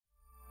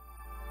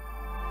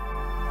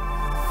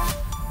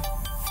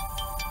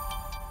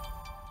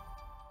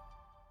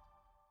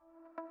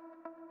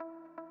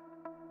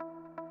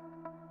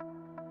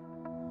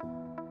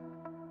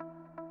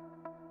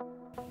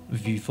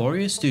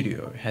Vuforia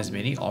Studio has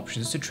many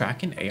options to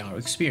track an AR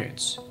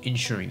experience,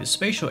 ensuring the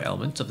spatial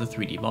elements of the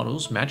 3D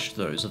models match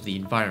those of the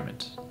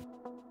environment.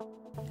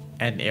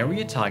 An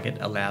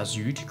AreaTarget allows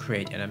you to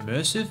create an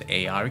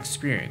immersive AR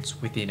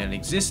experience within an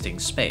existing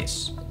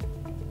space.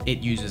 It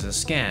uses a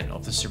scan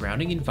of the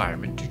surrounding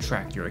environment to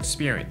track your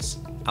experience,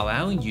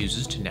 allowing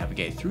users to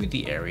navigate through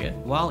the area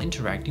while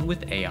interacting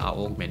with AR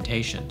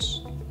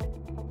augmentations.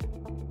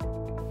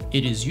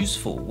 It is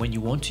useful when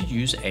you want to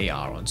use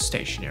AR on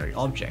stationary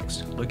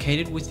objects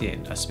located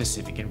within a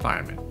specific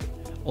environment,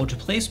 or to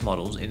place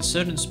models in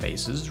certain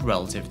spaces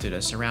relative to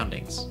their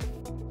surroundings.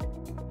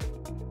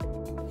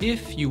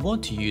 If you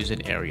want to use an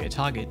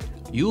AreaTarget,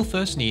 you'll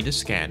first need a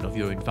scan of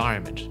your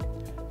environment.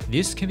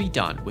 This can be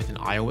done with an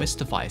iOS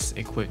device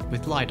equipped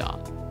with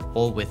LiDAR,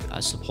 or with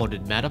a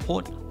supported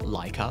Matterport,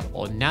 Leica,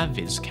 or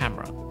NavViz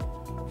camera.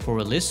 For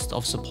a list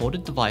of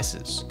supported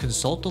devices,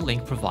 consult the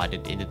link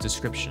provided in the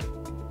description.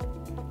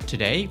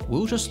 Today,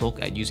 we'll just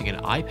look at using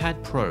an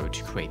iPad Pro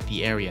to create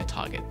the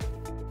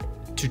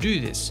AreaTarget. To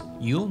do this,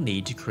 you'll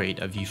need to create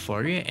a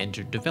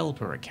Vuforia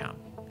Developer Account.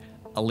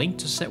 A link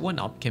to set one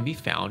up can be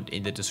found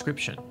in the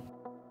description.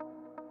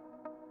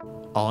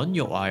 On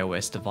your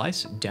iOS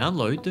device,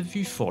 download the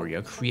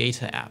Vuforia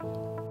Creator App.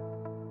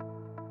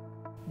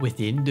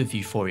 Within the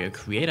Vuforia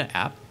Creator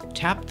App,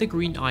 tap the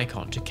green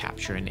icon to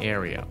capture an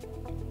area.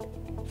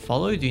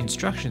 Follow the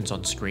instructions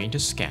on screen to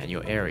scan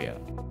your area.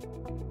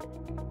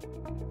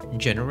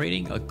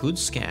 Generating a good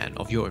scan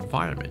of your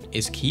environment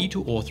is key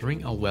to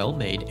authoring a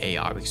well-made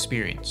AR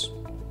experience.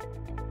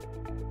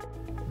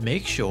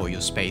 Make sure your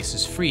space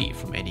is free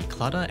from any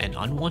clutter and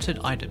unwanted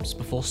items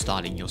before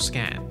starting your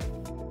scan.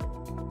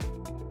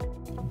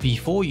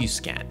 Before you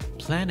scan,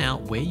 plan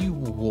out where you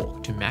will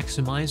walk to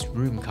maximize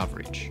room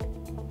coverage.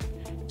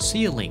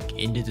 See a link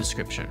in the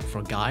description for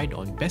a guide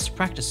on best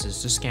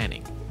practices to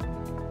scanning.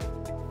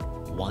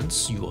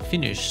 Once you are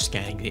finished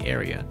scanning the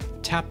area,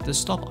 tap the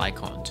stop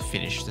icon to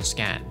finish the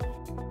scan.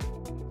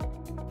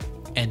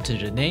 Enter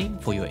the name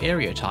for your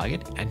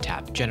AreaTarget and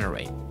tap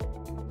Generate.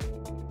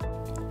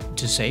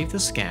 To save the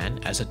scan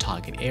as a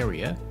target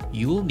area,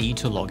 you will need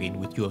to log in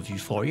with your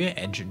Vuforia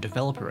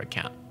Developer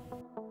Account.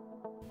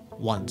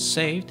 Once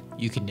saved,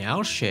 you can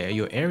now share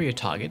your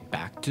AreaTarget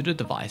back to the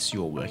device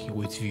you are working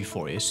with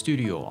Vuforia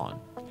Studio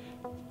on.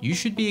 You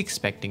should be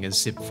expecting a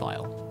zip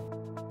file.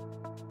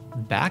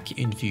 Back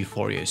in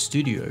Vuforia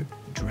Studio,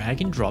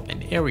 drag and drop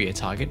an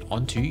AreaTarget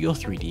onto your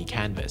 3D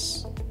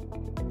canvas.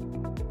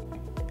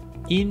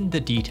 In the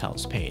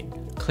Details pane,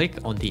 click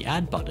on the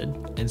Add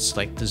button and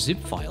select the zip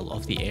file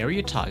of the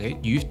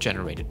AreaTarget you've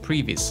generated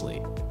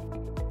previously.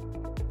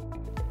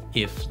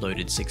 If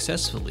loaded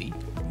successfully,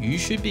 you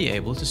should be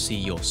able to see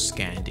your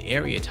scanned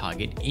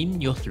AreaTarget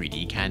in your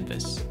 3D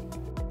canvas.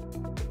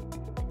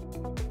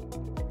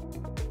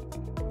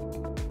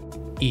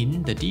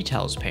 In the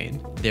Details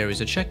pane, there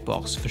is a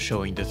checkbox for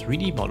showing the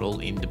 3D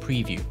model in the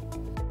preview.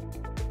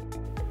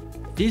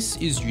 This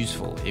is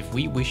useful if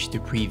we wish to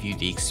preview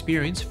the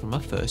experience from a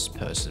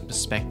first-person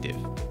perspective.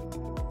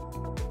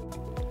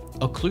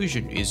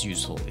 Occlusion is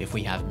useful if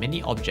we have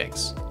many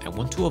objects and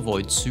want to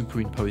avoid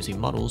superimposing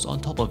models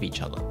on top of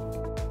each other.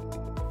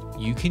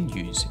 You can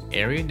use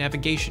Area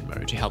Navigation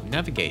mode to help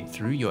navigate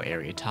through your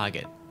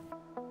AreaTarget.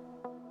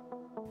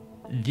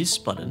 This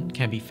button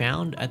can be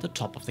found at the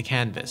top of the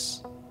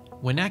canvas.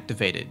 When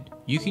activated,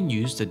 you can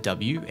use the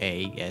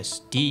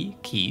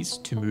WASD keys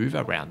to move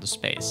around the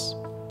space,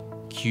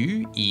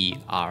 Q, E,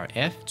 R,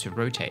 F to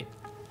rotate,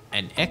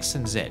 and X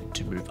and Z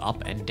to move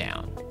up and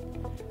down.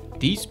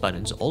 These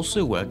buttons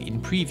also work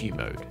in preview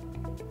mode.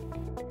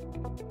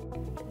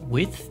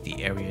 With the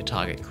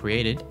AreaTarget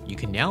created, you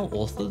can now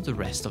author the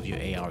rest of your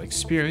AR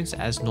experience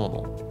as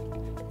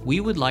normal. We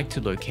would like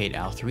to locate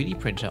our 3D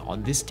printer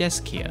on this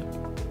desk here,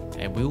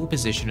 and we will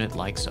position it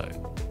like so.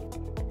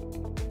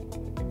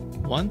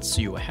 Once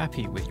you are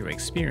happy with your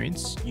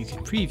experience, you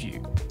can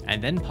preview and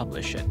then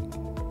publish it.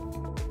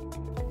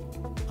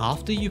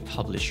 After you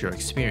publish your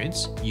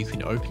experience, you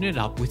can open it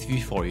up with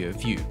Vuforia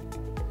View.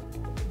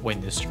 When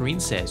the screen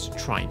says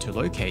trying to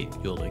locate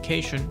your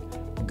location,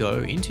 go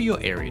into your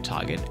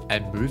AreaTarget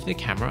and move the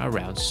camera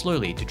around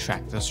slowly to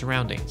track the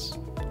surroundings.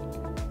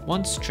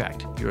 Once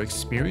tracked, your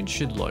experience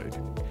should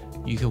load.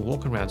 You can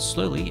walk around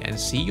slowly and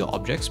see your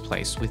objects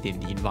placed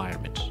within the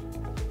environment.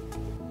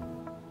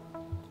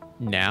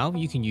 Now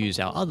you can use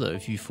our other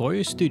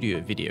Vuforia Studio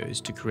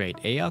videos to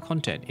create AR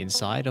content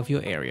inside of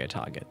your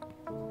AreaTarget.